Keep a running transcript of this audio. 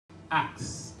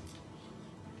Acts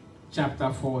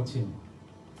chapter 14.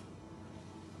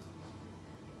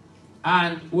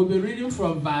 And we'll be reading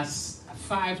from verse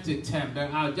 5 to 10,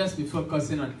 but I'll just be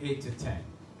focusing on 8 to 10.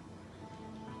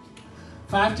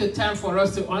 5 to 10 for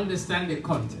us to understand the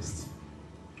context.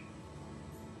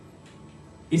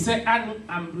 He said, and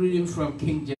I'm reading from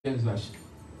King James Version.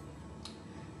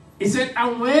 He said,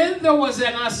 and when there was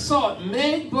an assault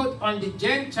made both on the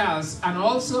Gentiles and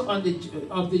also on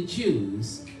the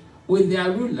Jews with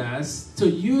their rulers to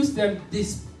use them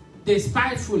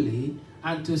despitefully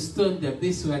and to stone them,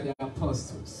 these were the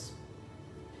apostles.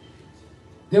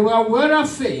 They were word of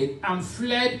faith and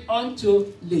fled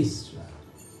unto Lystra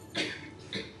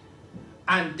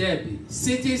and Derbe,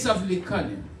 cities of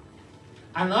Lycaonia,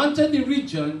 and unto the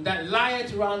region that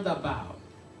lieth round about.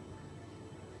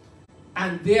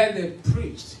 And there they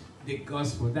preached the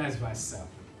gospel. That's verse 7.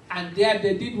 And there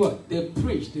they did what? They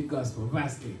preached the gospel.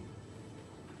 Verse 8.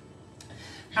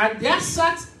 And there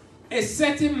sat a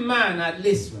certain man at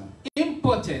Lystra,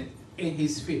 impotent in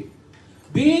his faith,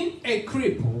 being a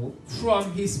cripple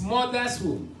from his mother's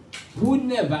womb, who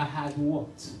never had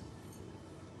walked.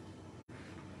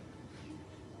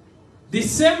 The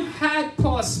same heard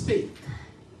Paul speak,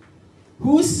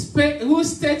 who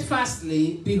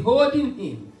steadfastly beholding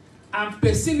him, and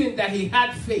perceiving that he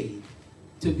had faith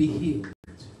to be healed,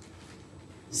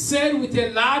 said with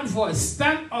a loud voice,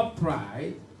 stand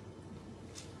upright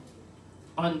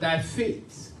on thy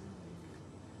feet.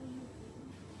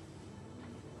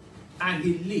 And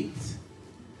he leaped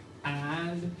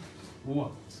and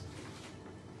walked.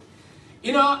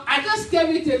 You know, I just gave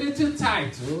it a little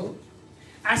title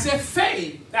as a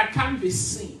faith that can be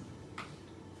seen.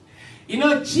 You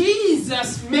know,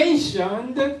 Jesus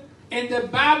mentioned in the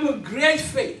Bible great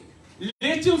faith,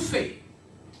 little faith.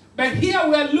 But here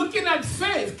we're looking at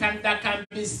faith that can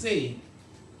be seen.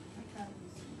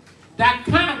 That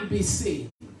can be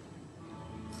seen.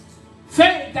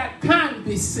 Faith that can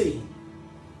be seen.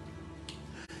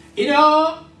 You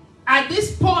know, at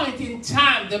this point in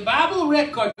time, the Bible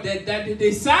recorded that the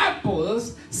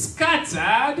disciples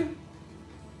scattered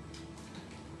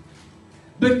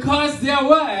because there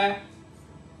were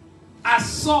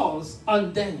assaults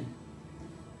on them.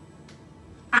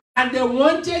 And they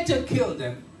wanted to kill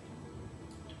them.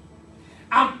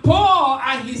 And Paul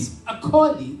and his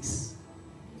colleagues,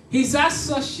 his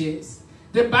associates,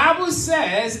 the Bible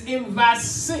says in verse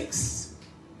 6,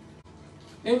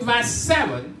 in verse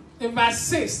 7, in verse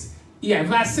 6,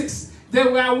 verse 6, they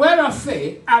were aware of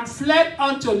faith and fled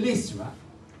unto Lystra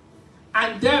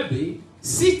and Derbe,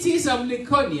 cities of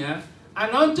Lycaonia,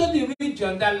 and unto the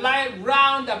region that lie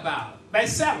round about.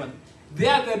 Verse 7,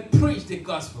 there they preached the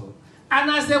gospel. And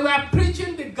as they were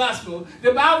preaching the gospel,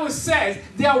 the Bible says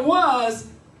there was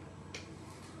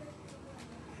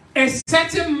a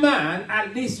certain man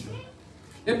at Lystra.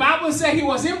 The Bible says he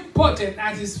was impotent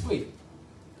at his feet,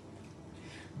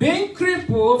 being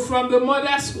crippled from the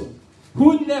mother's womb,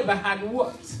 who never had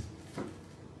walked.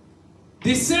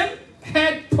 The same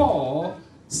heard Paul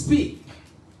speak.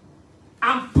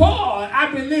 And Paul, I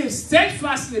believe,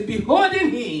 steadfastly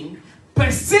beholding him,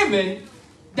 perceiving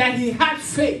that he had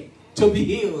faith to be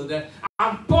healed.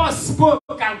 And Paul spoke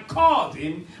and called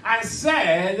him and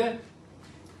said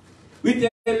with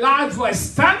a loud voice,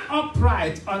 stand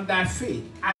upright on thy feet.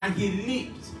 And he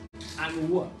leaped and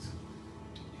walked.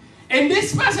 In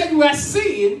this passage we are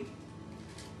seeing,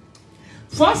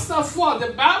 first of all,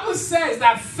 the Bible says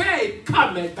that faith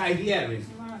cometh by hearing,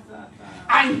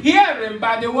 and hearing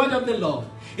by the word of the Lord.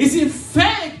 You see,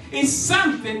 faith is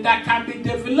something that can be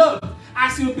developed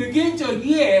as you begin to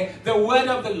hear the word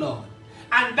of the Lord.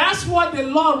 And that's what the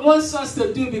Lord wants us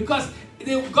to do, because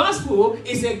the gospel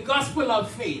is a gospel of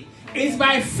faith. It's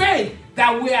by faith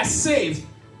that we are saved.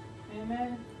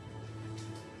 Amen.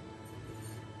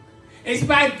 It's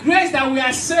by grace that we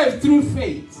are saved through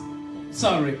faith.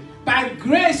 Sorry. By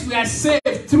grace we are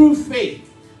saved through faith.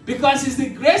 Because it's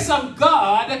the grace of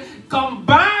God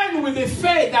combined with the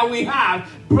faith that we have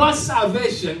brought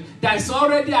salvation that's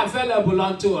already available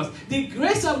unto us. The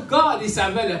grace of God is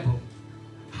available.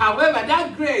 However,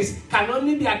 that grace can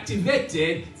only be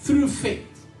activated through faith.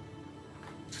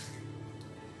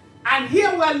 And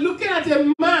here we're looking at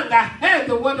a man that heard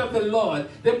the word of the Lord.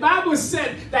 The Bible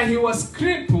said that he was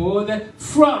crippled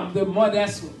from the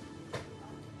mother's womb.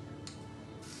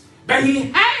 But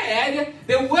he heard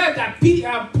the word that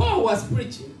Paul was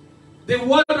preaching, the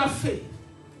word of faith.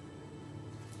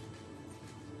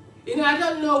 You know, I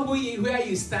don't know where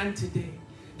you stand today.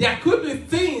 There could be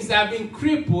things that have been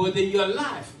crippled in your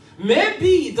life.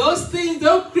 Maybe those things,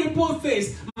 those crippled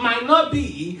things, might not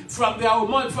be from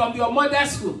your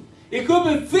mother's womb. It could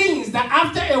be things that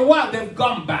after a while they've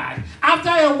gone bad. After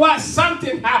a while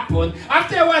something happened.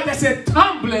 After a while there's a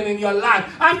tumbling in your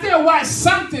life. After a while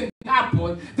something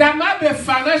happened. There might be a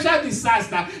financial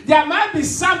disaster. There might be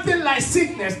something like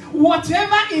sickness.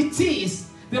 Whatever it is,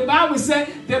 the Bible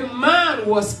said the man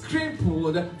was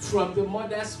crippled from the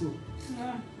mother's womb.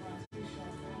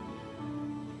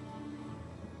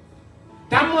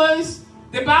 That means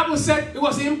the Bible said it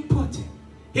was impotent.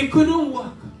 He couldn't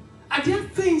walk. Are there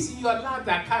things in your life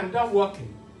that cannot work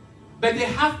in? But they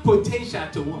have potential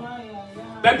to work.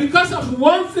 But because of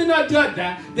one thing or the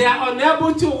other, they are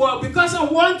unable to work. Because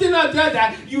of one thing or the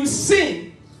other, you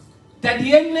sin that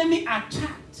the enemy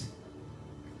attacked.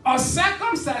 Or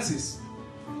circumstances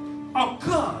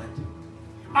occurred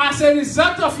as a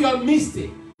result of your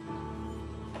mistake.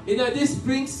 You know, this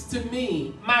brings to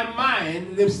me, my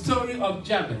mind, the story of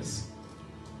Jabez.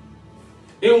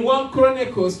 In 1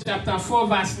 Chronicles chapter 4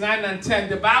 verse 9 and 10,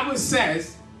 the Bible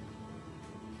says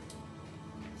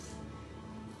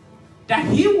that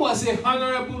he was a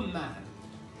honorable man,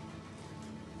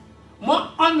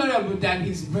 more honorable than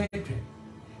his brethren.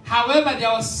 However, there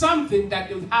was something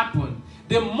that would happen.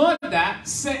 The mother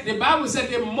said, the Bible said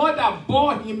the mother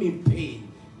bore him in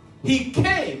pain. He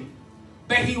came,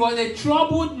 but he was a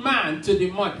troubled man to the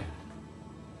mother.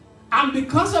 And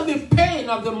because of the pain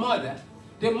of the mother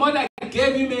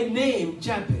gave him a name,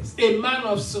 Jabez, a man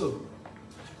of sorrow.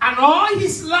 And all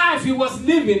his life he was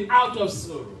living out of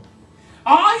sorrow.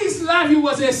 All his life he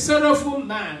was a sorrowful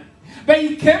man. But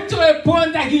he came to a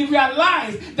point that he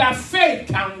realized that faith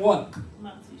can work.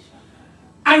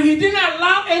 And he didn't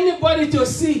allow anybody to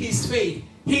see his faith.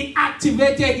 He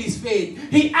activated his faith.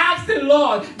 He asked the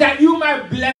Lord that you might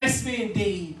bless me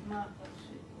indeed.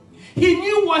 He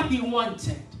knew what he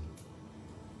wanted.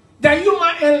 That you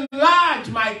might enlarge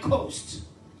my coast.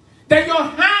 That your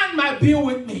hand might be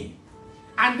with me.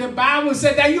 And the Bible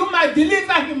said that you might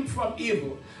deliver him from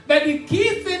evil. But the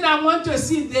key thing I want to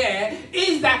see there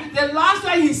is that the last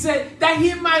one he said that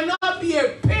he might not be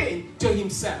a pain to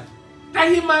himself.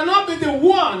 That he might not be the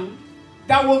one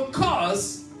that will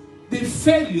cause the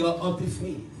failure of the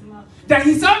faith. That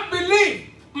his unbelief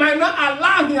might not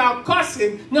allow him or cause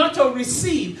him not to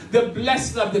receive the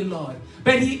blessing of the Lord.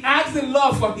 But he asked the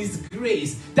Lord for his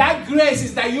grace. That grace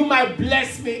is that you might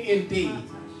bless me indeed.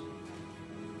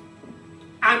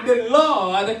 And the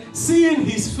Lord, seeing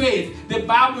his faith, the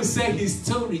Bible said his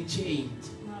story changed.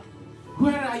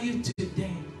 Where are you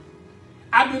today?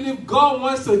 I believe God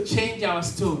wants to change our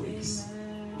stories.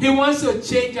 He wants to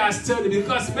change our story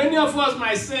because many of us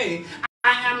might say,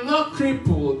 I am not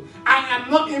crippled. I am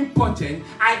not impotent.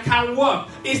 I can walk.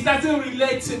 It doesn't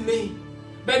relate to me.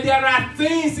 But there are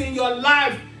things in your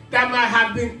life that might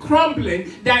have been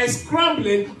crumbling, that is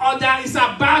crumbling, or that is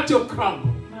about to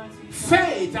crumble.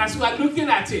 Faith, as we are looking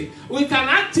at it, we can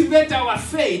activate our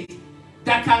faith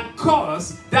that can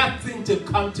cause that thing to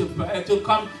come to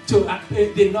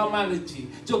the normality,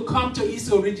 to come to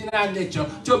its original nature,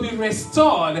 to be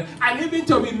restored, and even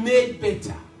to be made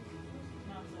better.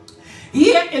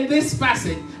 Here in this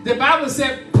passage, the Bible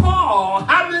said, Paul,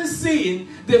 having seen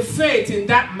the faith in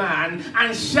that man,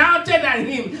 and shouted at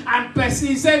him,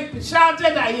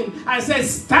 shouted at him, and said,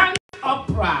 stand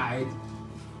upright.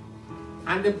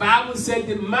 And the Bible said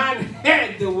the man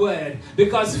heard the word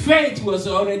because faith was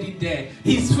already there.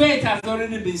 His faith has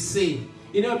already been seen.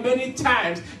 You know, many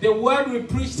times the word we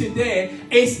preach today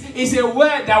is a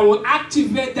word that will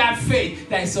activate that faith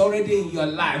that is already in your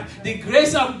life. The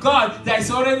grace of God that is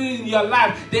already in your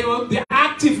life, they will be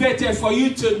activated for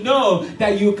you to know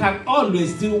that you can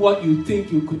always do what you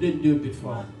think you couldn't do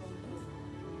before.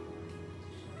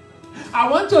 I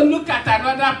want to look at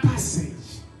another passage.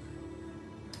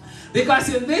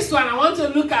 Because in this one, I want to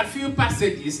look at a few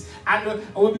passages and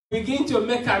we'll begin to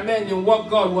make amends in what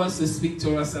God wants to speak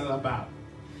to us all about.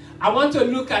 I want to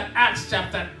look at Acts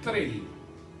chapter 3,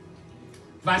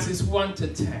 verses 1 to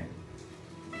 10.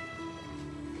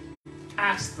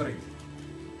 Acts 3.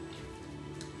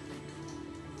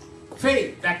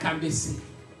 Faith that can be seen.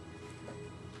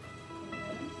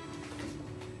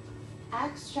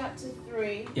 Acts chapter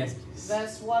 3, yes, please.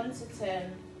 Verse 1 to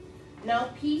 10. Now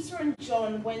Peter and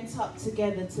John went up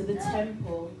together to the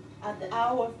temple at the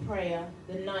hour of prayer,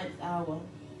 the 9th hour.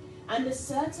 And a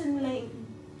certain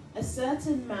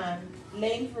man,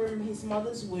 lame from his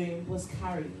mother's womb, was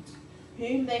carried,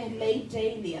 whom they laid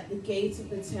daily at the gate of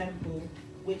the temple,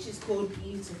 which is called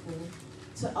Beautiful,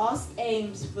 to ask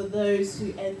alms for those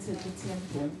who entered the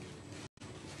temple.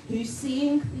 Who,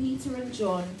 seeing Peter and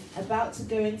John about to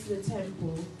go into the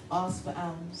temple, asked for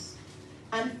alms.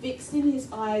 And fixing his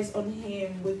eyes on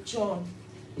him with John,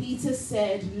 Peter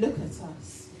said, look at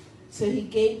us. So he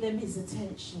gave them his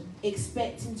attention,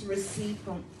 expecting to receive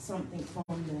something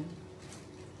from them.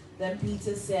 Then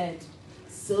Peter said,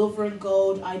 "Silver and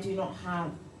gold I do not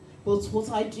have, but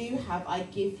what I do have I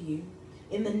give you.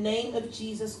 In the name of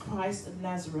Jesus Christ of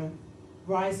Nazareth,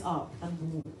 rise up and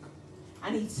walk."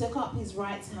 And he took up his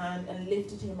right hand and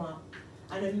lifted him up,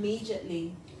 and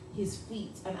immediately his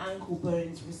feet and ankle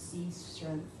bones received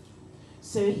strength.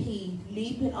 So he,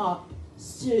 leaping up,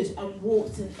 stood and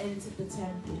walked and entered the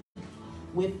temple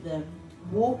with them,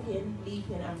 walking,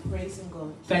 leaping, and praising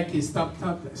God. Thank you. Stop.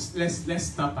 Let's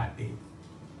stop at it.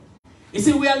 You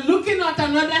see, we are looking at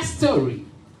another story,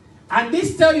 and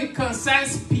this story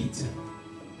concerns Peter.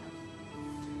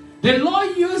 The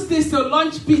Lord used this to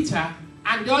launch Peter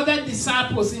and the other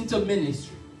disciples into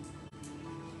ministry.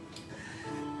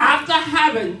 After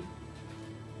having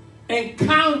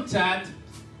encountered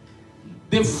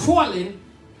the falling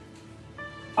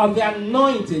of the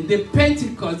anointing, the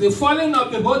Pentecost, the falling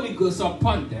of the Holy Ghost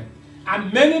upon them,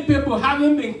 and many people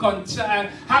having been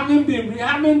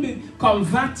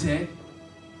converted,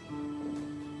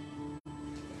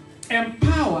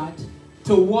 empowered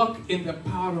to walk in the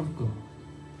power of God.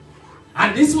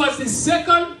 And this was the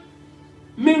second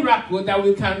miracle that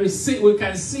we can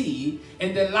see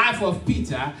in the life of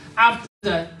Peter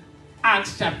after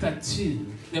Acts chapter 2,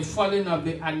 the falling of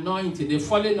the anointing, the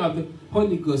falling of the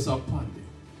Holy Ghost upon them.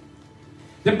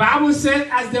 The Bible said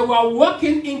as they were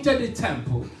walking into the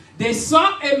temple, they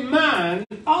saw a man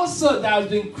also that has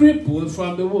been crippled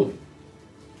from the womb.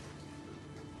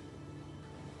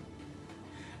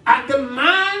 And the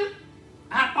man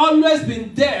had always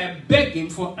been there begging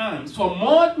for alms for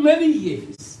many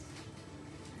years.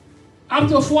 Up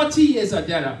to 40 years or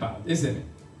thereabout, isn't it?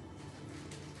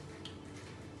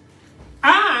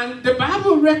 And the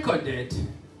Bible recorded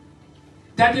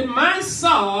that the man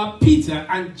saw Peter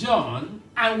and John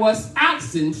and was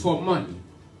asking for money.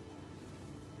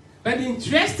 But the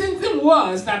interesting thing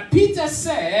was that Peter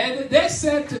said, they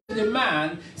said to the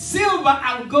man, "Silver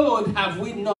and gold have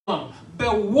we none,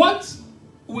 but what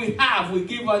we have we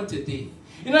give unto thee."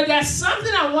 You know, there's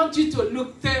something I want you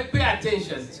to pay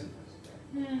attention to.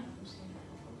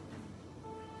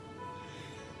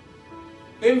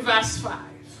 In verse 5,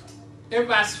 in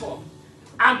verse 4,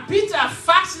 and Peter,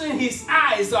 fastening his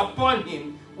eyes upon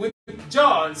him with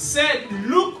John, said,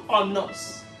 "Look on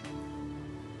us.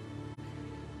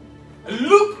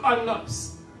 Look on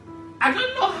us." I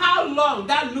don't know how long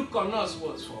that look on us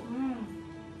was for.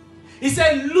 He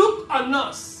said, "Look on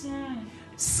us.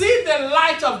 See the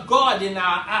light of God in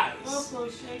our eyes.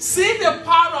 See the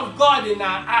power of God in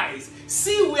our eyes.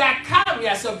 See, we are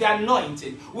carriers of the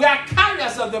anointing. We are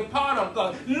carriers of the power of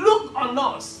God. Look on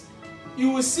us."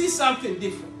 You will see something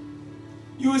different.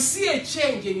 You will see a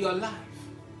change in your life.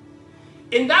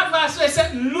 In that verse, it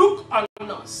said, "Look on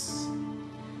us."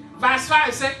 Verse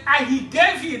 5 said, "And he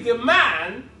gave heed," the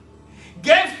man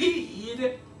gave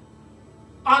heed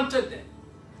unto them,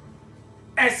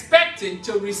 expecting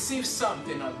to receive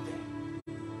something of them.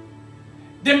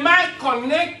 The man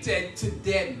connected to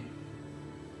them,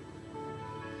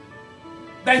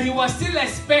 but he was still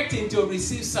expecting to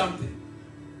receive something.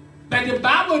 But the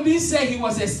Bible didn't say he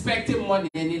was expecting money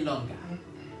any longer.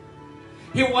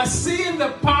 He was seeing the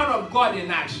power of God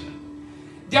in action.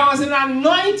 There was an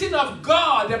anointing of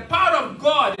God. The power of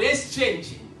God is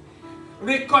changing,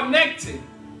 reconnecting,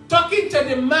 talking to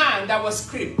the man that was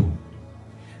crippled.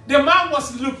 The man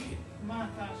was looking.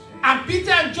 And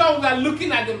Peter and John were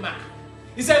looking at the man.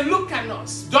 He said, "Look at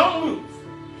us. Don't move."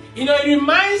 You know, it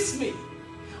reminds me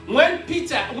when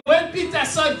Peter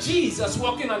saw Jesus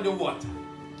walking on the water.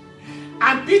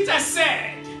 And Peter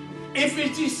said, "If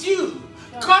it is you,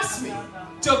 cause me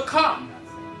to come.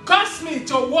 Cause me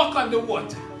to walk on the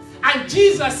water." And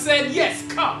Jesus said, "Yes,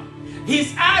 come."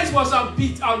 His eyes was on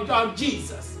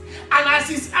Jesus. And as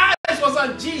his eyes was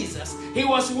on Jesus, he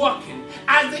was walking.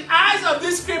 As the eyes of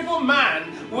this crippled man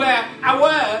were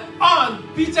on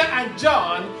Peter and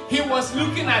John, he was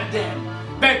looking at them.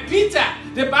 But Peter,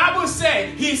 the Bible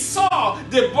said, he saw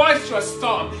the boisterous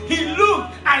storm. He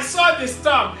looked and saw the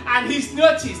storm, and he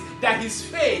noticed that his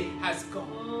faith has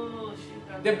gone.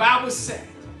 The Bible said,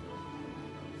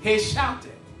 he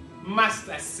shouted,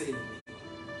 "Master, save me."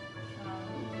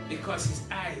 Because his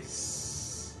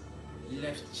eyes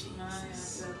left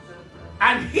Jesus.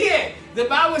 And here, the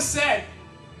Bible said,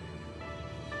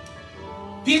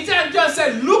 Peter and John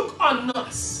said, "Look on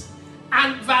us."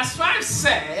 And verse 5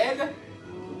 said,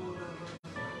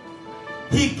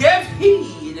 he gave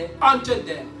heed unto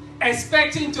them,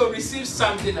 expecting to receive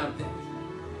something of them.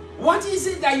 What is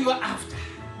it that you are after?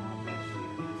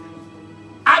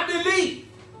 I believe,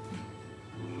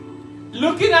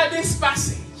 looking at this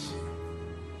passage,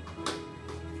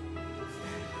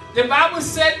 The Bible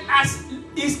said, as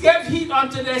he gave heed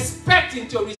unto the expecting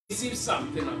to receive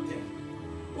something of them.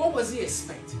 What was he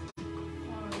expecting?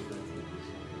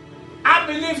 I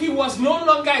believe he was no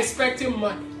longer expecting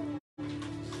money.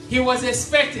 He was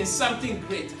expecting something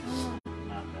greater,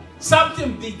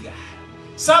 something bigger,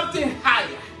 something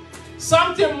higher,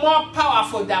 something more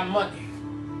powerful than money.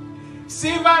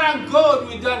 Silver and gold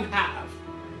we don't have,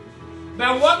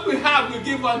 but what we have we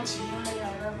give unto you.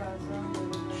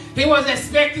 He was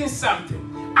expecting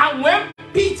something. And when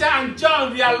Peter and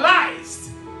John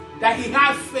realized that he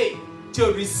had faith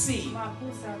to receive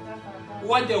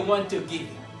what they want to give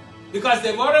him, because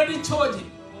they've already told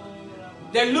him,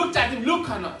 they looked at him, look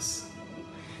on us.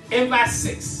 In verse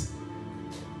 6,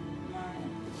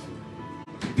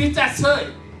 Peter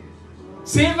said,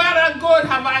 silver and gold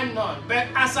have I none, but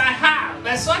as I have,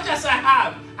 but such as I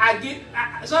have,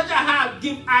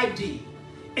 give I thee.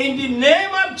 In the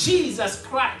name of Jesus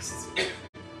Christ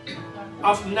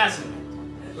of Nazareth,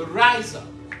 rise up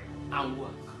and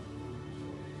walk.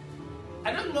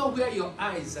 I don't know where your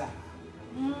eyes are.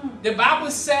 The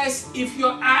Bible says if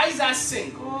your eyes are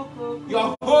single,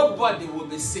 your whole body will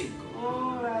be single.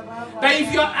 But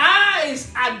if your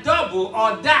eyes are double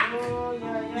or dark,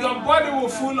 your body will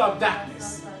full of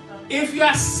darkness. If you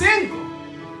are single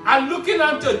and looking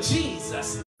unto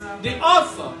Jesus, the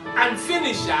author and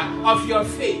finisher of your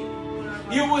faith,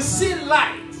 you will see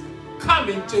light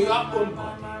coming to your own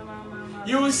body.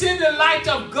 You will see the light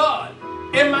of God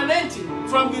emanating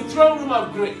from the throne room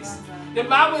of grace. The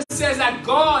Bible says that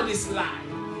God is light.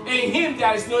 In him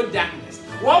there is no darkness.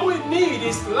 What we need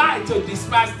is light to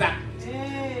disperse darkness.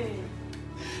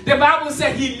 The Bible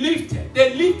said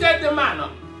they lifted the man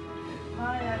up.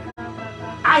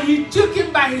 And he took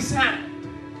him by his hand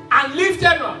and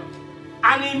lifted him up.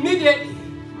 And immediately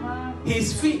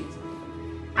his feet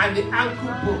and the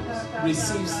ankle bones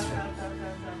received strength.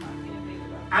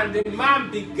 And the man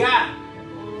began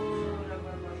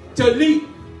to leap,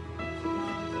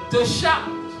 to shout,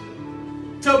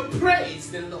 to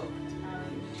praise the Lord.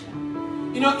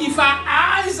 You know, if our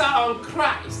eyes are on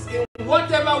Christ in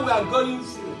whatever we are going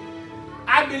through,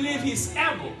 I believe he's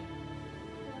able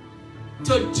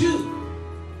to do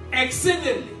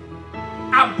exceedingly,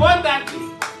 abundantly,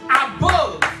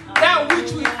 above that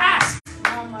which we ask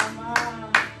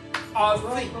or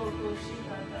think.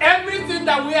 Everything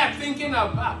that we are thinking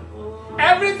about,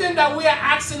 everything that we are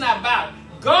asking about,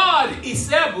 God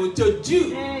is able to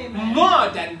do more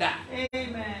than that.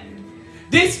 Amen.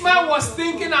 This man was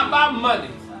thinking about money.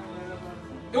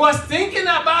 He was thinking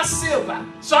about silver,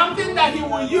 something that he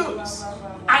will use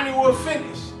and he will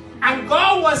finish. And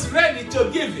God was ready to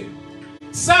give him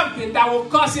something that will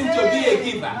cause him to be a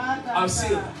giver of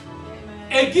silver,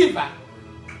 a giver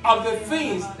of the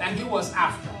things that he was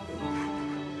after.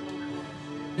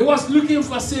 He was looking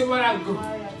for silver and gold.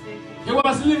 He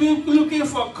was looking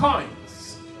for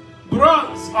coins,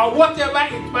 bronze, or whatever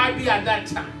it might be at that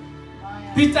time.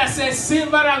 Peter says,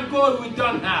 silver and gold we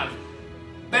don't have,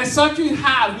 but such we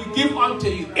have we give unto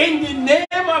you. In the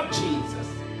name of Jesus,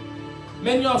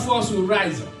 many of us will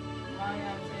rise up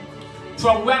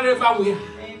from wherever we are.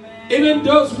 Even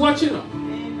those watching us,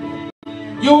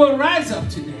 you will rise up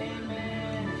today.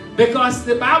 Because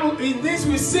the Bible, in this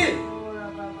we see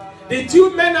the two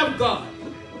men of God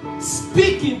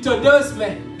speaking to those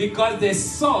men because they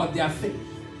saw their faith.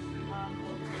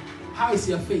 How is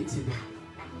your faith today?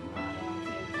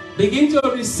 Begin to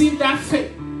receive that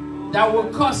faith that will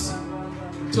cause you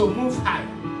to move higher.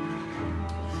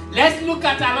 Let's look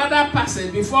at another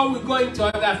passage before we go into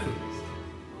other things.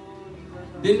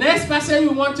 The next passage we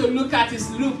want to look at is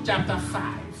Luke chapter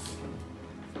 5.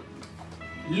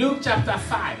 Luke chapter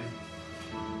 5.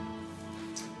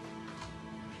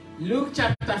 Luke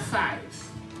chapter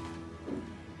 5.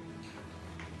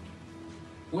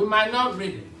 We might not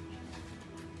read it.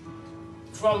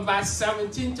 From verse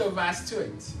 17 to verse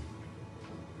 20.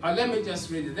 Or let me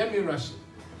just read it. Let me rush it.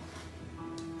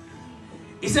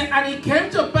 He said, and it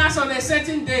came to pass on a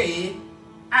certain day,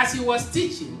 as he was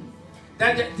teaching,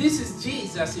 that this is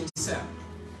Jesus himself,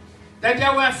 that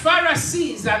there were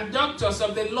Pharisees and doctors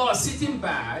of the law sitting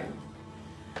by,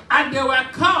 and they were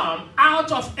come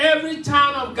out of every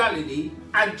town of Galilee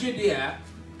and Judea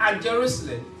and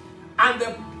Jerusalem, and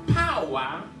the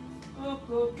power of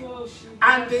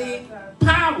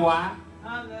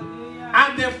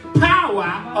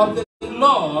the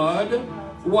Lord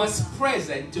was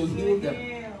present to heal them.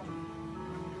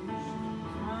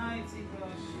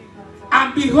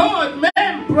 And behold,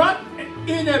 men brought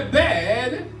in a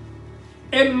bed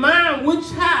a man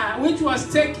which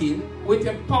was taken with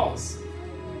a pulse.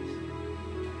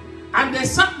 And they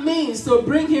sought means to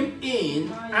bring him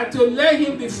in and to lay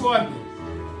him before him.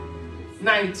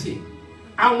 19.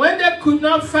 And when they could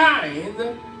not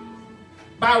find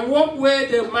by what way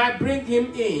they might bring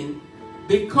him in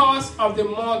because of the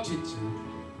multitude,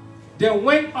 they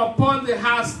went upon the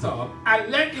housetop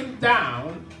and let him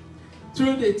down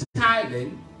through the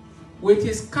tiling with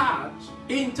his couch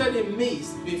into the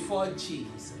midst before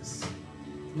Jesus.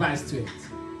 Verse 20.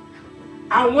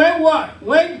 And when what?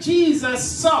 When Jesus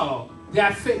saw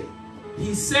their faith,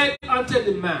 he said unto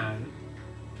the man,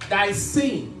 thy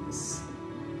sins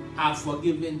are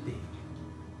forgiven thee.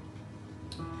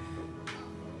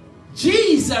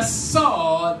 Jesus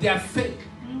saw their faith.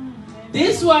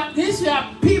 These were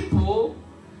people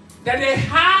that they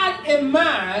had a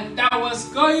man that was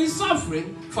going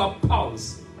suffering for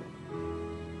palsy.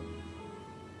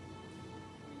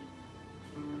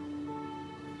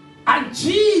 And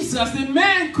Jesus, the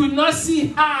man could not see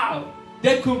how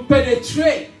they could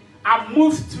penetrate and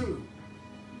move through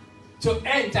to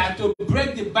enter, to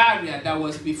break the barrier that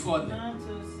was before them.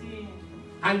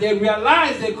 And they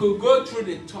realized they could go through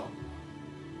the top.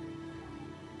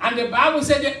 And the Bible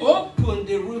said they opened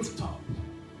the rooftop.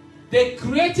 They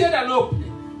created an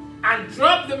opening and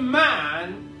dropped the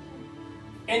man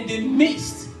in the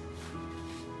midst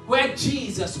where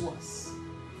Jesus was.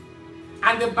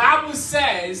 And the Bible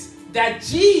says that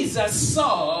Jesus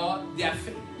saw their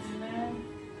faith. Amen.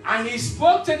 And he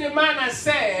spoke to the man and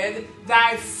said,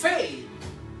 thy faith,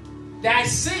 thy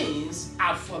sins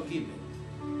are forgiven.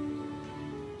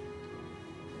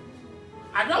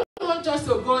 I don't want us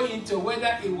to go into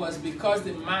whether it was because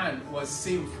the man was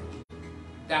sinful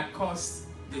that caused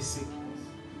the sickness.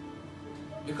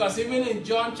 Because even in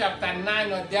John chapter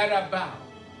 9 or thereabout,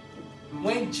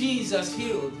 when Jesus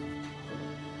healed,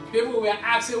 people were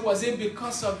asking, was it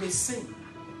because of the sin?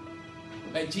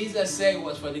 But Jesus said it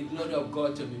was for the glory of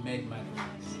God to be made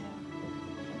manifest.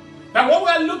 But what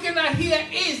we're looking at here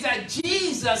is that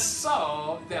Jesus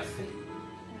saw their faith.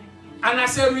 And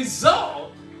as a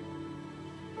result,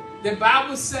 the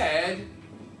Bible said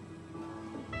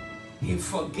he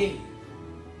forgave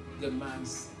the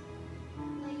man's sin.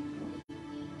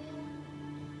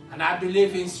 And I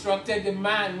believe he instructed the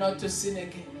man not to sin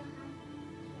again.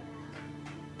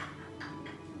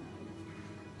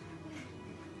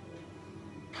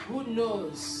 Who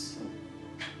knows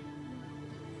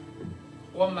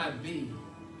what might be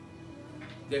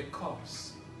the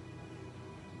cause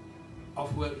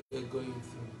of what we're going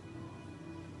through?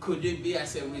 Could it be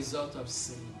as a result of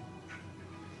sin?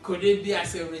 Could it be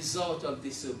as a result of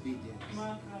disobedience?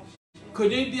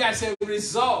 Could it be as a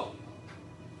result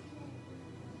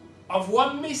of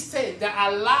one mistake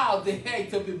that allowed the egg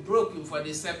to be broken for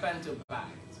the serpent to bite?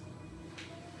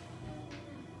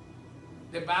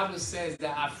 The Bible says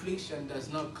that affliction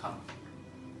does not come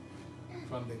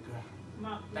from the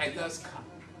ground. That does come.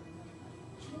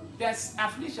 Yes,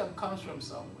 affliction comes from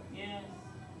somewhere. Yes.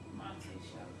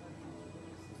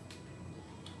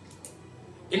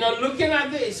 You know, looking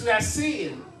at this, we are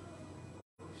seeing,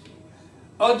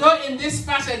 although in this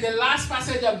passage, the last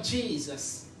passage of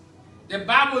Jesus, the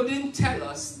Bible didn't tell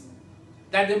us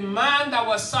that the man that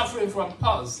was suffering from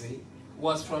palsy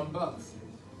was from birth.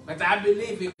 But I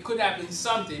believe it could have been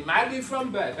something. It might be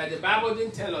from birth, but the Bible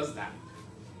didn't tell us that.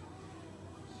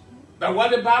 But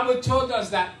what the Bible told us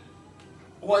that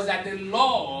was that the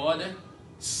Lord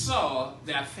saw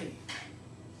their faith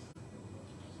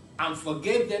and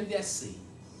forgave them their sins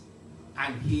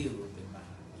and healed the man.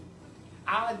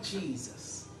 Our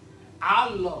Jesus, our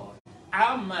Lord,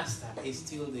 our Master is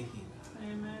still the healer.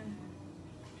 Amen.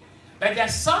 But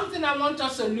there's something I want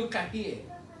us to look at here.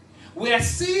 We are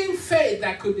seeing faith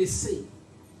that could be seen.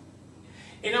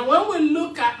 You know, when we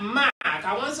look at Mark,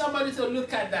 I want somebody to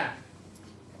look at that.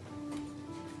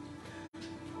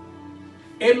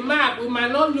 In Mark, we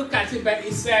might not look at it, but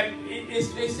it's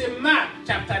in Mark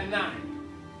chapter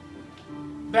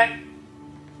 9. But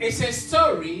it's a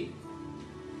story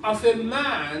of a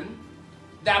man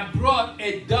that brought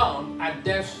a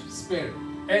deaf spirit.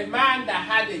 A man that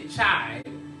had a child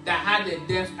that had a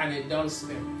deaf and a dumb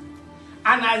spirit.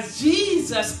 And as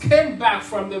Jesus came back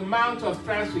from the Mount of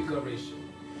Transfiguration,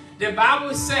 the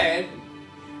Bible said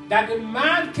that the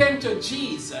man came to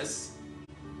Jesus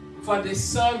for the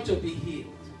son to be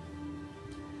healed.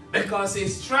 Because he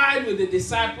tried with the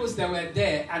disciples that were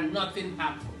there and nothing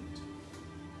happened.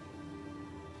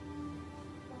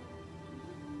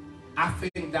 I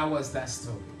think that was that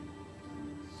story.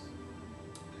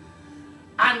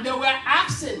 And they were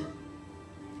asking,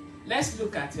 let's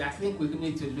look at it. I think we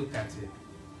need to look at it.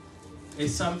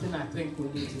 It's something I think we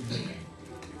need to look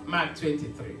at. Mark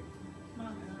 23.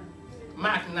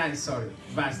 Mark 9, sorry,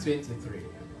 verse 23.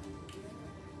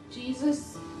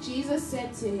 Jesus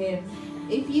said to him,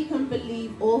 "If you can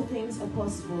believe, all things are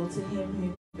possible to him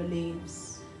who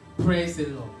believes." Praise the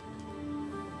Lord.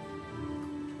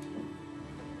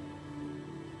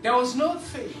 There was no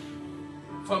faith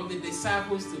from the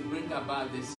disciples to bring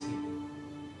about this healing.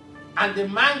 And the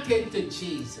man came to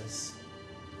Jesus.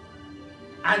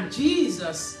 And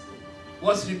Jesus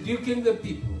was rebuking the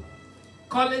people,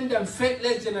 calling them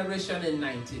faithless generation in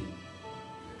 19.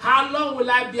 How long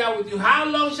will I bear with you? How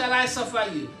long shall I suffer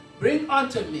you? Bring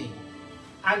unto me.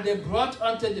 And they brought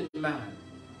unto the man.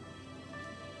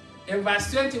 In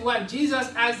verse 21,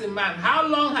 Jesus asked the man, how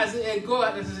long has it ago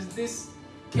that this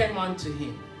came unto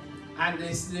him? And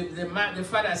the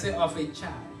father said, of a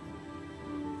child.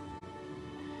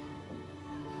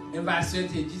 In verse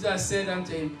 20, Jesus said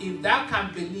unto him, if thou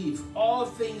canst believe, all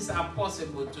things are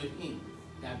possible to him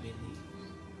that believes.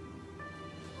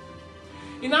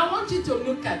 I want you to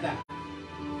look at that.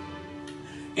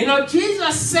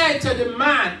 Jesus said to the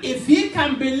man, if he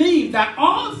can believe, that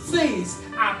all things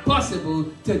are possible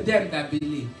to them that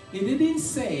believe. He didn't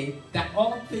say that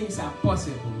all things are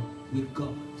possible with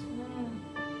God.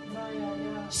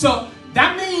 So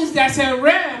that means there's a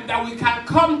realm that we can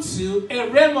come to, a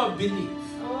realm of belief.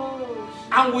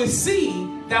 And we see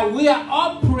that we are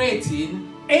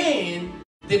operating in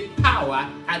the power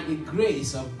and the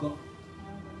grace of God.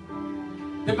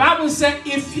 The Bible said,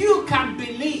 if you can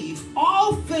believe,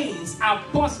 all things are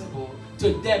possible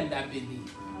to them that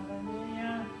believe.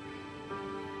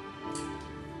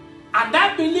 And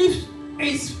that belief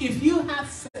is if you have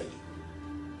faith.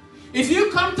 If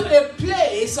you come to a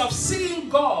place of seeing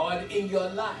God in your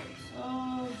life.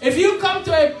 If you come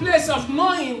to a place of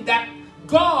knowing that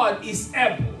God is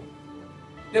able.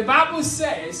 The Bible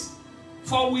says,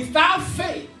 for without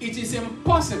faith, it is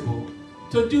impossible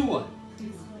to do what?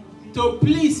 To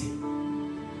please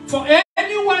him. For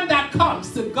anyone that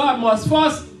comes to God must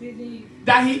first believe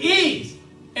that he is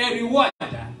a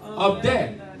rewarder of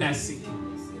them that seek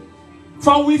him.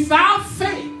 For without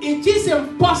faith, it is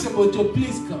impossible to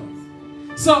please God.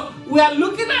 So we are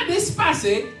looking at this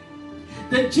passage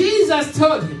that Jesus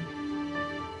told him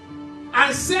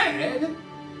and said,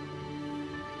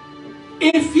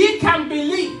 if ye can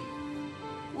believe,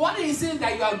 what is it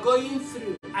that you are going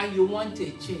through and you want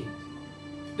a change?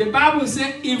 The Bible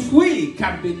says, if we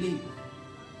can believe,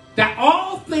 that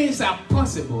all things are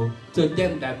possible to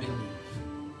them that believe.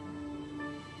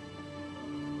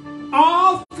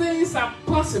 All things are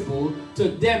possible to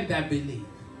them that believe.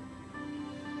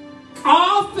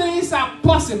 All things are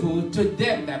possible to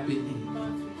them that believe.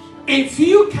 If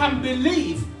you can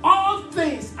believe, all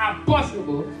things are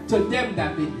possible to them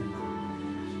that believe.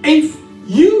 If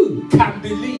you can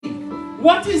believe,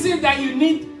 what is it that you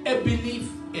need a belief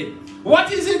in?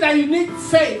 What is it that you need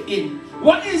faith in?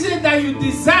 What is it that you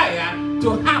desire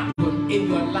to happen in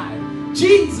your life?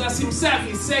 Jesus himself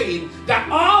is saying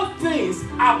that all things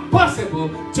are possible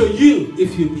to you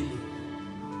if you believe.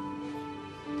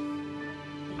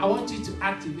 I want you to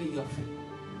activate your faith.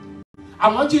 I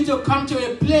want you to come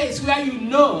to a place where you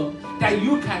know that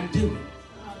you can do it.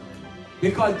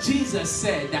 Because Jesus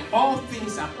said that all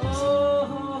things are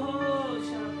possible.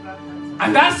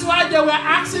 And that's why they were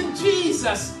asking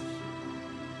Jesus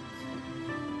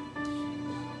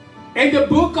in the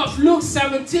book of Luke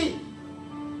 17,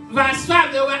 verse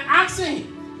 5, they were asking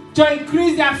him to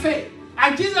increase their faith.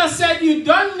 And Jesus said, you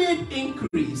don't need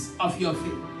increase of your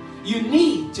faith. You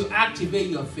need to activate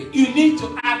your faith. You need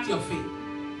to act your faith.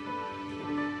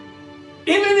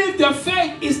 Even if the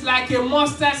faith is like a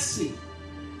mustard seed,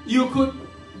 you could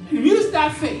use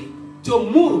that faith to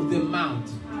move the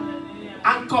mountain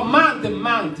and command the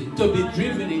mountain to be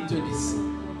driven into the sea.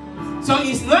 So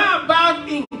it's not about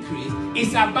increase,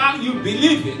 it's about you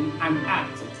believing and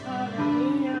acting.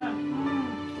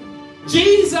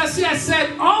 Jesus here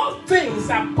said all things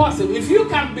are possible. If you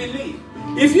can believe,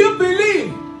 if you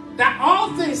believe that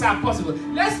all things are possible.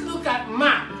 Let's look at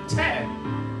Mark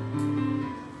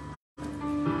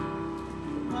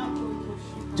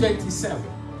 10:27.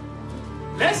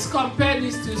 Let's compare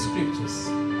these two scriptures.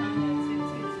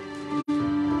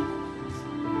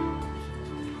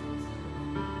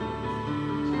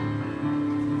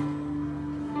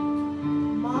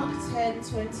 Mark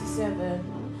 10:27.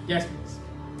 Yes, please.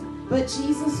 But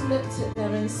Jesus looked at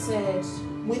them and said,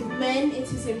 with men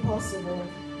it is impossible,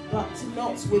 but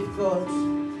not with God.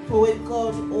 For with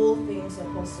God all things are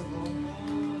possible.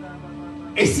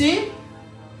 You see,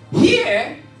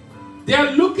 here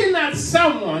they're looking at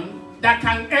someone that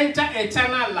can enter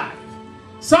eternal life.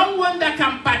 Someone that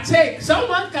can partake.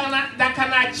 Someone that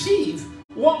can achieve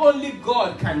what only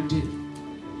God can do.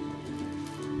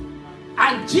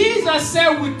 And Jesus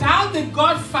said, without the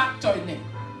God factor in it,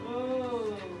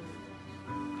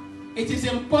 it is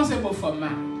impossible for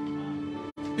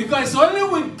man. Because it's only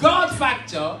with God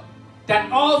factor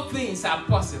that all things are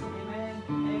possible. Amen.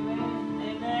 Amen.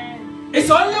 Amen.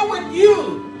 It's only with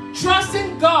you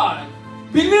trusting God,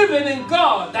 believing in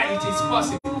God, that it is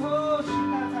possible.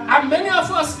 And many of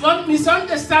us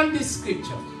misunderstand this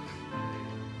scripture.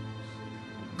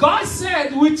 God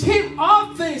said, with him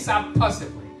all things are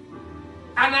possible.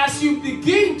 And as you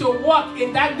begin to walk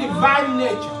in that divine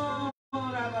nature,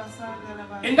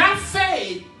 in that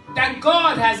faith that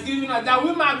God has given us, that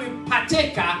we might be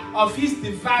partaker of his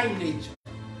divine nature,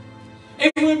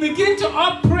 if we begin to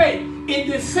operate in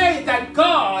the faith that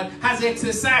God has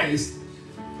exercised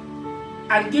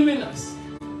and given us,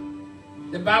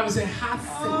 the Bible says, have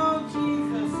faith.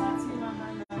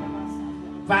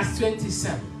 Verse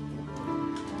 27.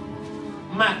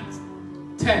 Mark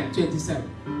 10:27.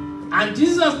 And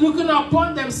Jesus, looking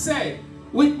upon them, said,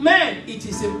 with men it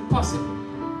is impossible,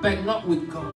 but not with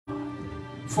God.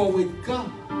 For with God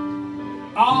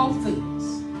all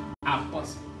things are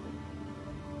possible.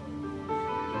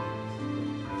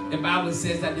 The Bible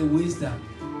says that the wisdom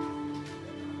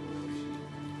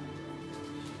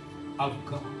of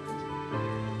God,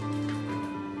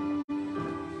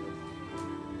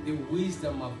 the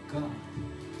wisdom of God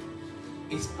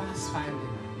is past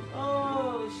finding.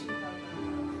 Oh,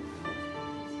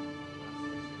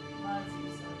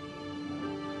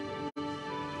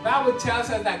 the Bible tells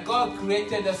us that God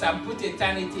created us and put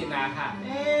eternity in our heart,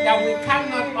 that we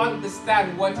cannot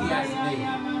understand what he has made.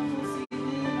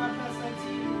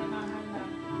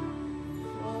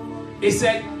 He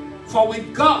said, for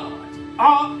with God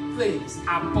all things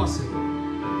are possible.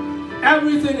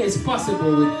 Everything is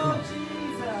possible with God.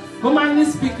 Humanly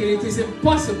speaking, it is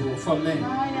impossible for men,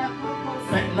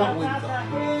 but not with God.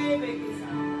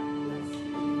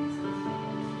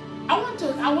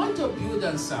 I want to build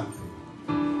on something.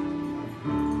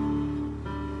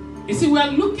 You see, we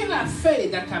are looking at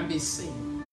faith that can be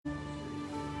seen.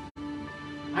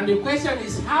 And the question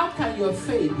is, how can your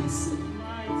faith be seen?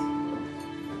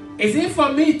 Is it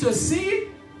for me to see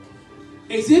it?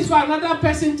 Is it for another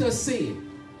person to see it?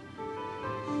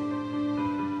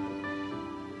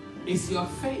 It's your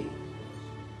faith.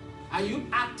 Are you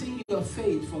acting your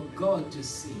faith for God to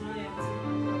see?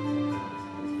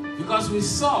 Because we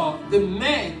saw the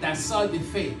men that saw the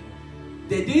faith.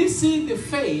 They didn't see the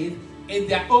faith in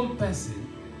their own person.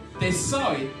 They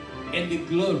saw it in the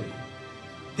glory.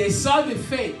 They saw the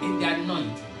faith in the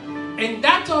anointing. In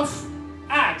that of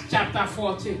Acts chapter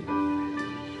 14,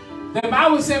 the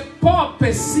Bible said Paul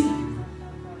perceived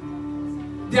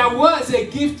there was a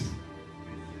gift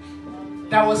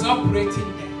that was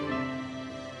operating there.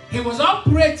 He was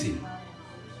operating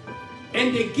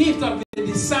in the gift of the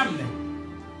discernment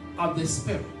of the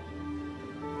Spirit.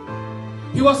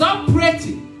 He was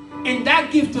operating in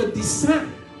that gift to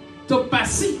discern, to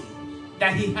perceive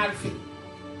that he had faith.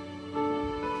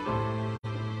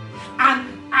 And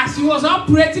as he was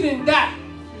operating in that,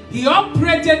 he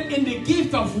operated in the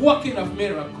gift of working of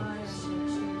miracles,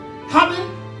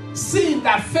 having seen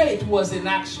that faith was in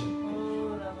action.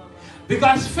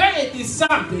 Because faith is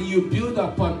something you build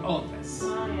upon others.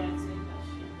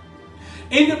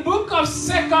 In the book of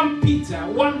 2 Peter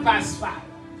 1 verse 5,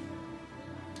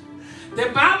 the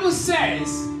Bible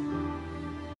says,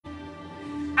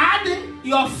 adding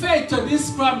your faith to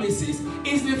these promises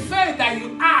is the faith that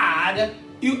you add.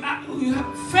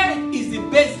 Faith is the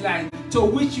baseline to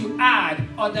which you add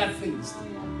other things.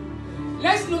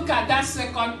 Let's look at that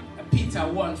 2 Peter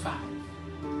 1 5.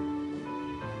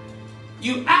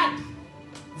 You add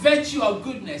virtue of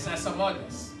goodness and some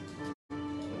others.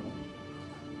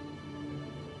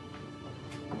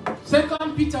 2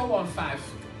 Peter 1 5.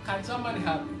 Can somebody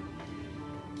help me?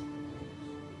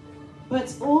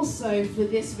 But also for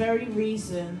this very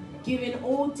reason, giving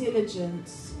all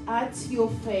diligence, add to your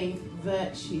faith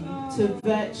virtue, to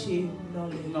virtue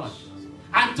knowledge.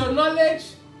 And to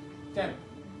knowledge, them.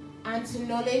 And to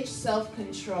knowledge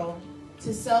self-control,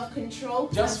 to self-control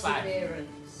just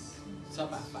perseverance. So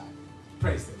 5.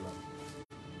 Praise the Lord.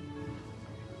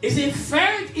 You see,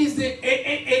 faith is it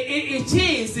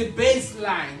is the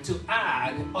baseline to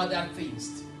add other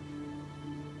things to.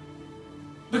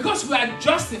 Because we are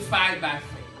justified by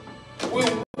faith. We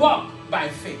walk by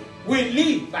faith. We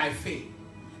live by faith.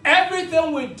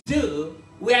 Everything we do,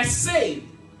 we are saved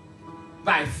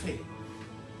by faith.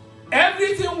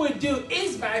 Everything we do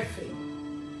is by faith.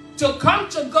 To come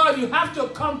to God, you have to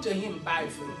come to him by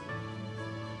faith.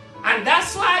 And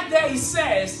that's why there he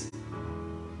says,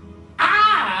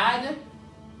 add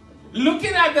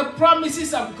looking at the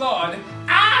promises of God,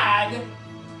 add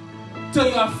to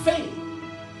your faith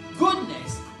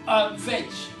goodness or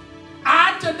virtue.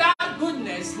 Add to that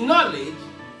goodness knowledge,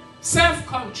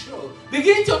 self-control.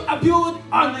 Begin to build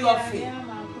on your faith.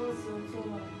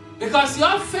 Because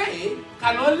your faith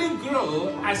can only grow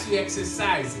as you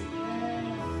exercise it.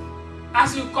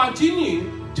 As you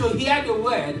continue to hear the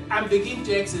word and begin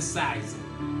to exercise it.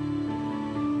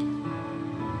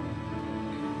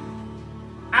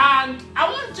 And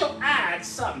I want to add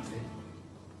something.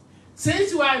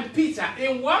 Since we're in Peter,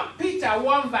 in 1 Peter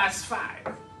 1 verse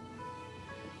 5,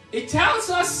 it tells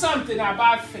us something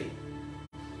about faith.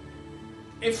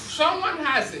 If someone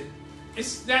has it,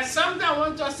 there's something I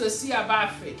want us to see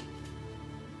about faith.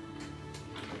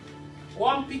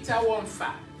 1 Peter 1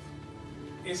 5.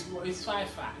 It's 5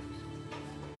 5.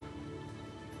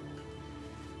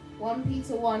 1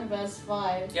 Peter 1 verse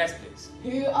 5. Yes, please.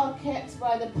 Who are kept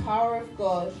by the power of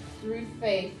God through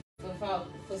faith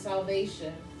for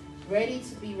salvation, ready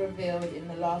to be revealed in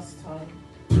the last time.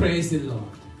 Praise the Lord.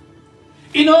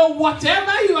 You know,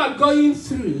 whatever you are going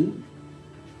through,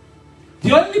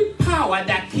 the only power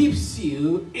that keeps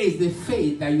you is the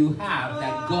faith that you have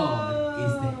that God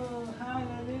is there.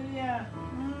 Hallelujah.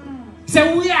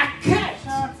 So we are kept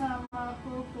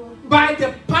by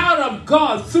the power of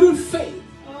God through faith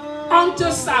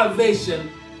unto salvation,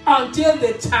 until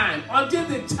the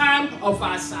time of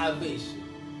our salvation.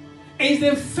 It's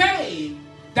the faith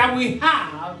that we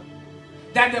have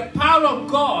that the power of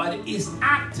God is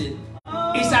active,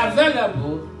 is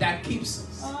available, that keeps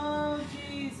us.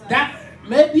 That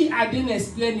maybe I didn't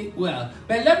explain it well,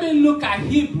 but let me look at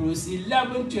Hebrews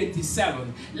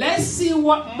 11:27. Let's see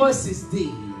what Moses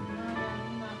did.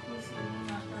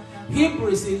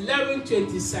 Hebrews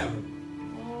 11:27.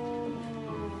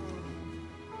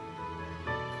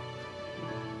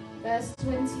 Verse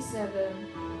 27.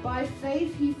 By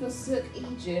faith he forsook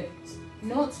Egypt,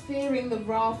 not fearing the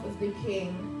wrath of the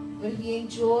king, for he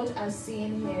endured as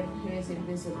seeing him who is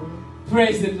invisible.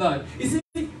 Praise the Lord. You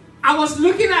see, I was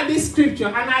looking at this scripture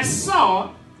and I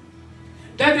saw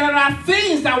that there are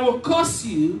things that will cause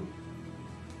you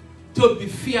to be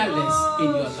fearless in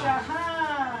your life.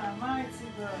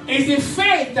 It's the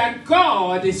faith that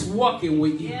God is working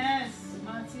with you. Yes.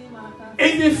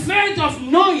 It's the faith of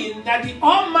knowing that the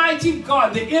Almighty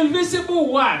God, the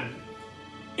invisible one,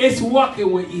 is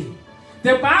working with you.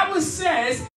 The Bible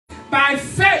says, by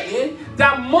faith,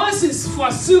 that Moses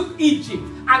forsook Egypt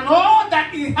and all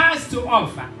that it has to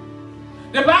offer.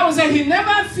 The Bible says he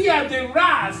never feared the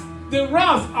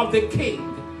wrath of the king.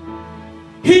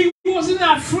 He wasn't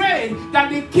afraid that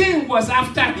the king was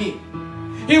after him.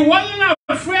 He wasn't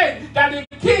afraid that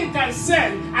the king can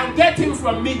send and get him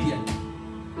from Midian.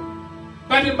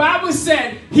 But the Bible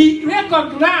said he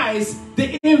recognized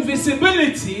the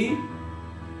invisibility,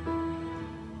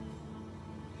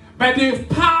 but the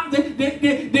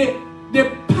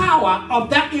power of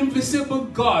that invisible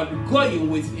God going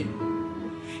with him.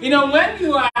 You know, when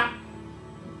you are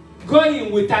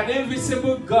going with an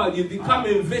invisible God, you become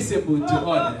invisible to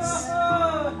others.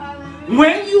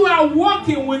 When you are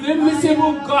walking with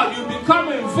invisible God, you become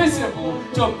invisible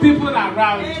to people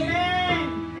around you.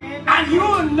 And you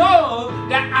know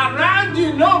that around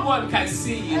you no one can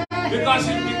see you because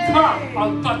you become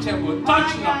untouchable,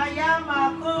 touch not.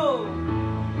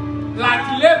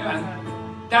 Like Laban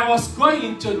that was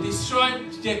going to destroy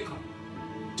Jacob,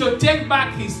 to take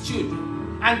back his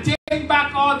children and take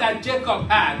back all that Jacob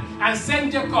had and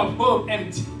send Jacob home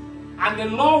empty. And the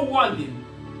Lord warned him,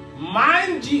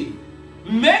 mind you,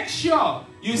 make sure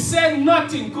you say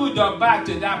nothing good or bad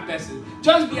to that person.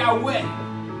 Just be aware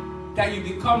that you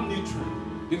become neutral.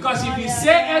 Because if you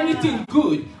say anything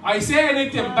good or you say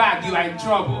anything bad, you are in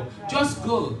trouble. Just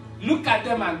go, look at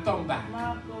them and turn back.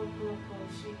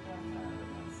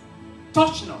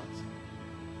 Touch not.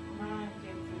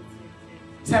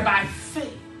 So by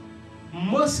faith,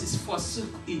 Moses forsook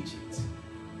Egypt,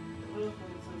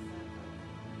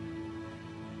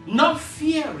 not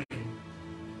fearing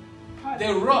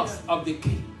the wrath of the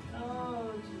king.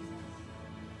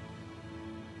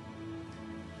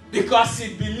 Because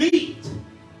he believed,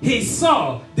 he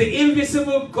saw the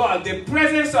invisible God, the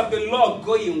presence of the Lord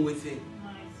going with him.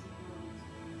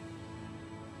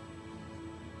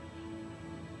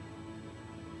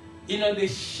 You know, the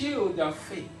shield of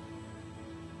faith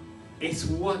is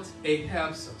what it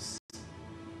helps us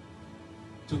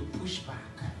to push back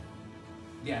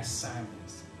the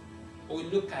assignments. We'll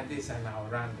look at this and I'll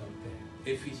round up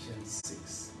there. Ephesians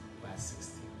 6, verse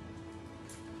 16.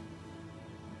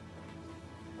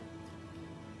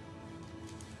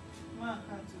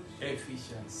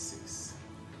 Ephesians 6,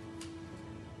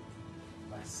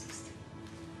 verse 16.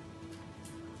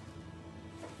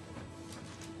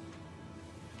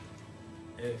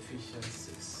 Ephesians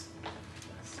 6,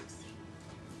 verse 16.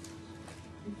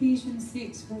 Ephesians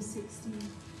 6, verse 16.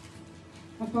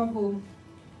 Above all,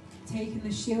 taking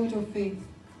the shield of faith,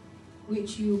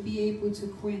 which you will be able to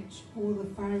quench all the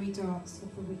fiery darts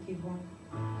of the wicked one.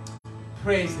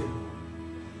 Praise the Lord.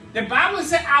 The Bible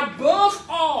says, above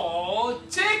all,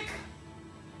 take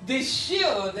the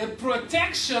shield, the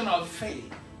protection of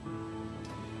faith.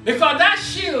 Because that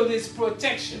shield is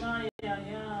protection.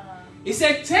 He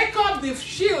said, take up the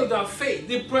shield of faith,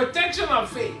 the protection of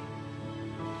faith,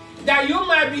 that you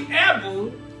might be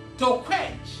able to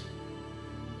quench.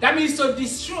 That means to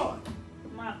destroy.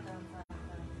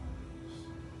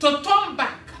 To turn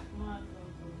back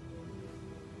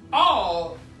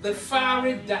all the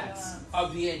fiery darts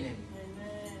of the enemy.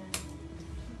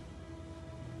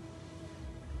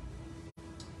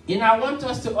 And I want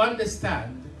us to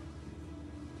understand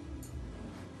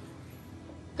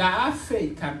that our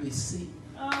faith can be seen.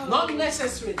 Not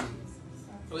necessarily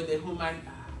with the human eye.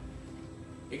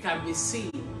 It can be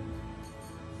seen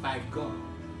by God.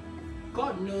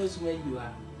 God knows when you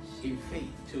are in faith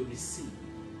to receive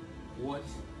what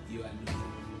you are looking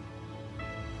for.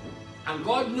 And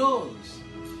God knows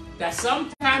that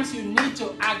sometimes you need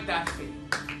to act that faith.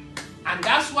 And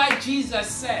that's why Jesus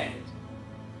said,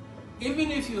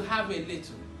 even if you have a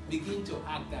little, begin to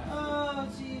act that faith. Oh,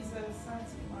 Jesus.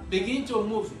 Begin to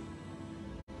move it.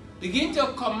 Begin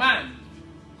to command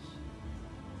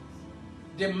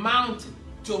the mountain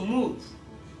to move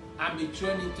and be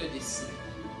thrown into the sea.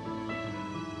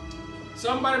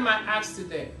 Somebody might ask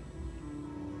today,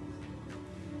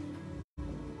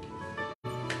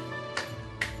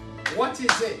 what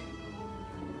is it?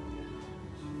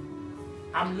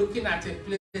 I'm looking at a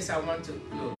place I want to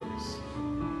close.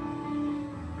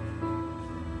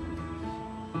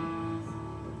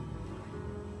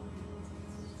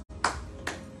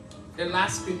 The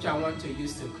last scripture I want to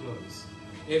use to close,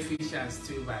 Ephesians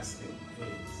 2 verse 8.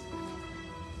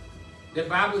 The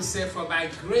Bible says, for by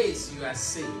grace you are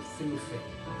saved through faith.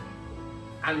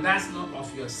 And that's not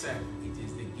of yourself, it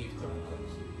is the gift of God.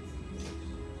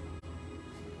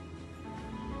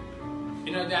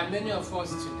 You know, there are many of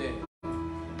us today,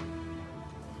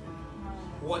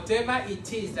 whatever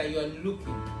it is that you are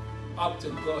looking up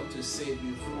to God to save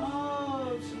you from,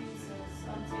 Oh, Jesus.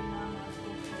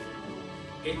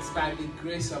 it's by the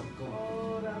grace of God.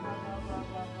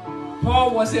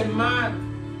 Paul was a man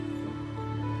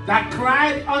that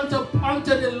cried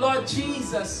unto the Lord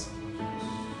Jesus.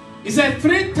 He said,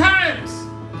 3 times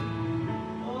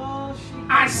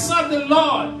I sought the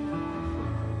Lord,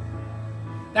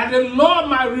 that the Lord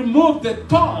might remove the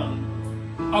thorn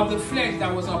of the flesh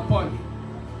that was upon him.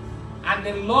 And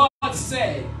the Lord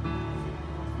said,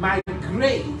 my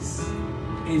grace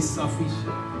is sufficient,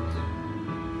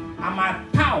 and my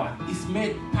power is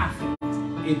made perfect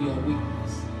in your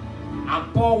weakness.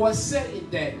 And Paul was saying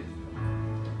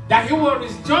that he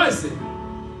was rejoicing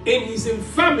in his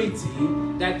infirmity,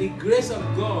 that the grace of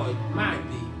God might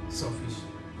be sufficient.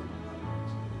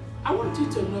 I want you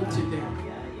to know today,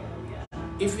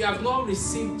 if you have not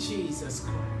received Jesus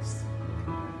Christ,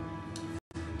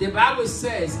 the Bible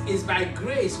says it's by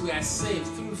grace we are saved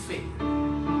through faith.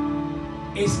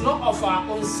 It's not of our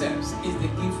own selves, it's the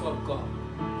gift of God.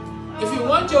 If you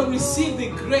want to receive the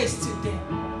grace today,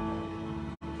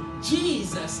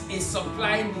 Jesus is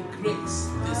supplying the grace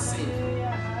to save you.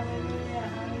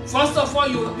 First of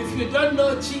all, if you don't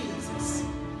know Jesus,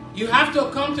 you have to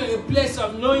come to a place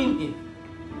of knowing him,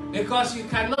 because you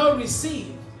cannot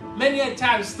receive many a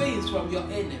times things from your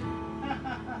enemy.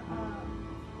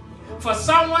 For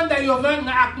someone that you haven't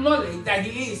acknowledged that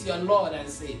he is your Lord and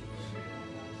Savior,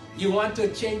 you want to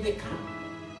change the camp.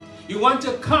 You want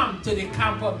to come to the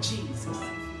camp of Jesus.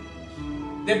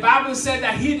 The Bible said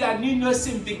that he that knew no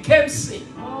sin became sin,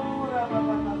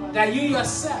 that you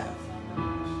yourself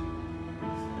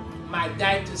might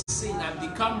die to sin and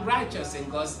become righteous in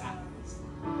God's eyes.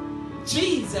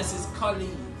 Jesus is calling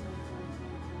you.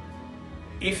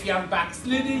 If you are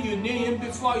backsliding, you knew him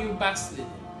before you backslid,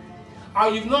 or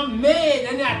you've not made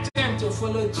any attempt to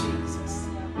follow Jesus,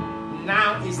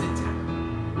 now is the time.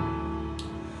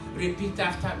 Repeat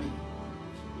after me.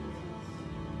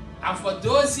 And for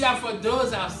those here, for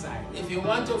those outside, if you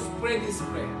want to pray this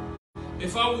prayer,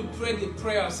 before we pray the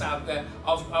prayers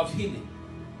of healing,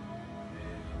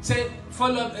 say,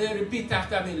 repeat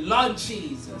after me. Lord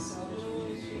Jesus,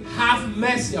 have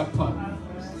mercy upon me.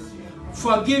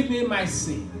 Forgive me my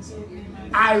sins.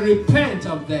 I repent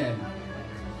of them.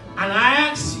 And I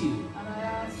ask you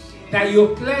that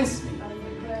you cleanse me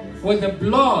with the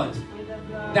blood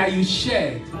that you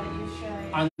shed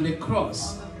on the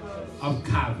cross of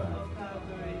Calvary.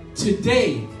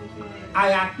 Today,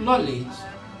 I acknowledge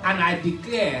and I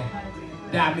declare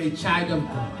that I'm a child of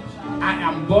God. I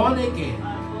am born again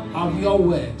of your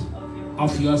word,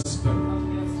 of your spirit.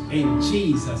 In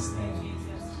Jesus' name.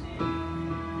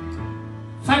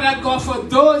 Father God, for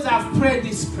those that have prayed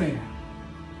this prayer,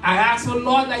 I ask, oh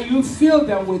Lord, that you fill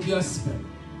them with your spirit.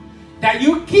 That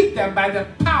you keep them by the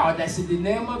power that's in the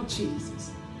name of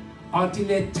Jesus. Until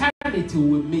eternity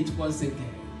will meet once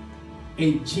again.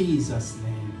 In Jesus'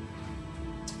 name.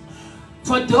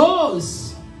 For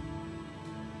those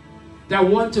that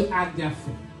want to act their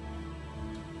faith.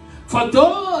 For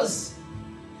those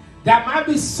that might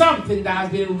be something that has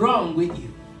been wrong with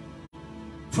you.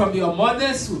 From your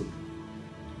mother's womb.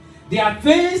 There are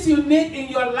things you need in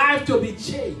your life to be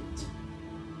changed.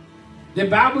 The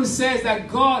Bible says that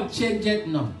God changeth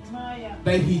not,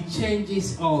 but he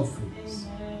changes all things.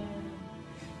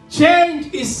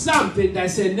 Change is something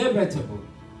that's inevitable,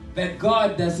 but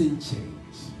God doesn't change.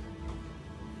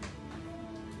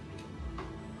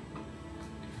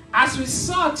 As we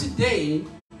saw today,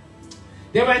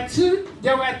 there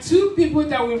were two people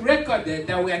that we recorded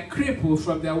that were crippled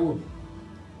from their womb,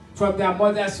 from their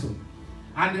mother's womb.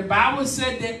 And the Bible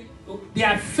said that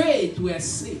their faith was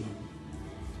seen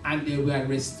and they were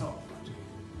restored.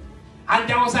 And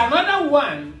there was another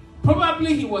one,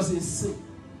 probably he was in sin.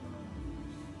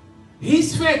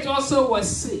 His faith also was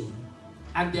seen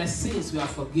and their sins were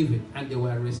forgiven and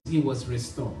he was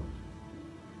restored.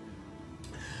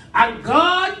 And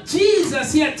God,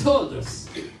 Jesus here told us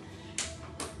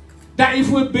that if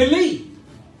we believe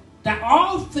that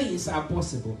all things are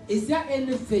possible, is there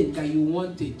anything that you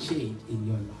want to change in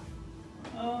your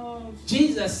life? Oh.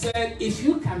 Jesus said, if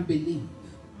you can believe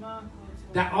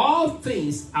that all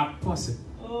things are possible.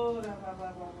 Oh.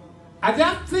 Are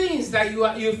there things that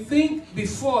you think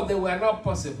before they were not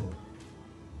possible?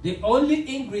 The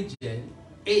only ingredient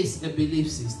is the belief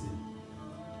system.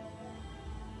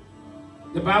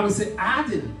 The Bible says,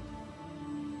 adding.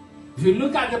 If you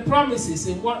look at the promises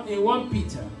in 1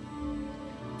 Peter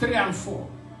 3 and 4,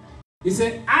 he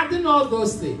said, adding all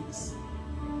those things.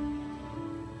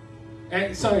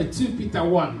 And 2 Peter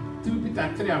 1, 2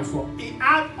 Peter 3 and 4. He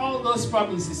add all those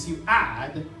promises, you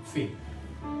add faith.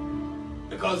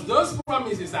 Because those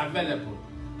promises are available,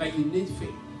 but you need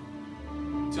faith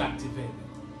to activate them.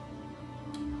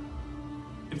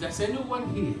 If there's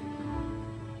anyone here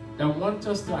that wants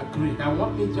us to agree, that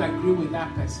want me to agree with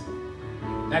that person,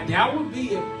 that there will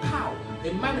be a power,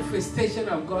 a manifestation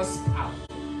of God's power,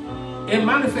 a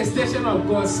manifestation of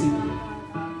God's healing,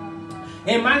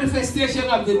 a manifestation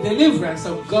of the deliverance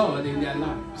of God in their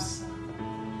lives.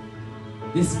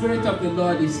 The Spirit of the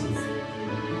Lord is here.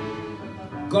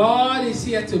 God is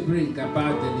here to bring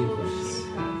about deliverance.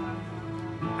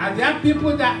 And there are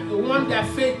people that want their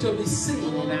faith to be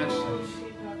seen in action.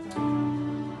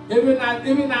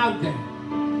 Even out there.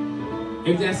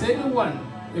 If there's anyone,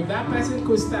 if that person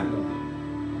could stand up.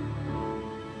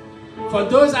 For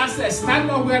those that say, stand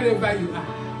up wherever you are.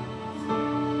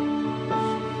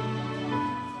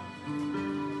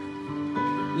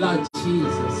 Lord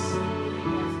Jesus.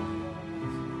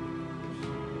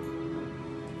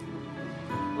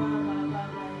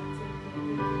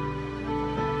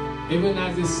 Even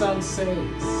as the song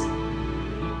says,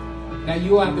 that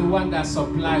you are the one that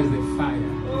supplies the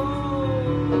fire.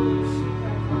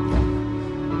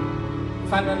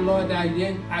 Father, Lord, I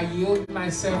yield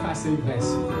myself as a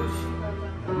vessel.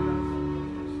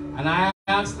 And I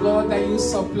ask, Lord, that you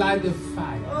supply the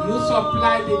fire. You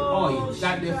supply the oil,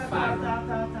 that the fire.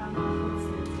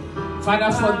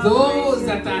 Father, for those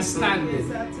that are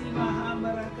standing,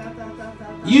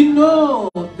 you know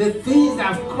the things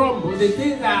that have crumbled, the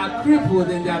things that are crippled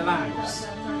in their lives.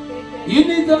 You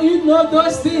know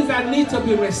those things that need to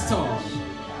be restored.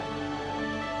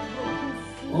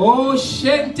 Oh,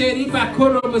 Shente Riba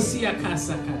Koromosia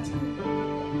Kasakati.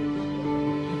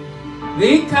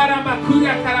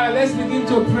 Let's begin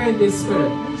to pray in the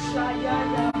Spirit.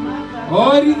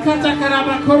 Oh, Rikata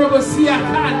Karaba Koromosia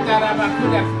Kanta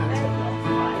Rabakuria Kata.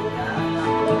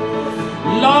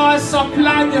 Lord,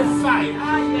 supply the fire.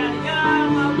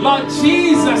 Lord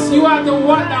Jesus, you are the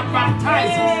one that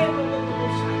baptizes.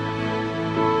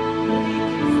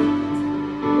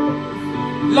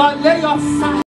 Lord, lay your fire.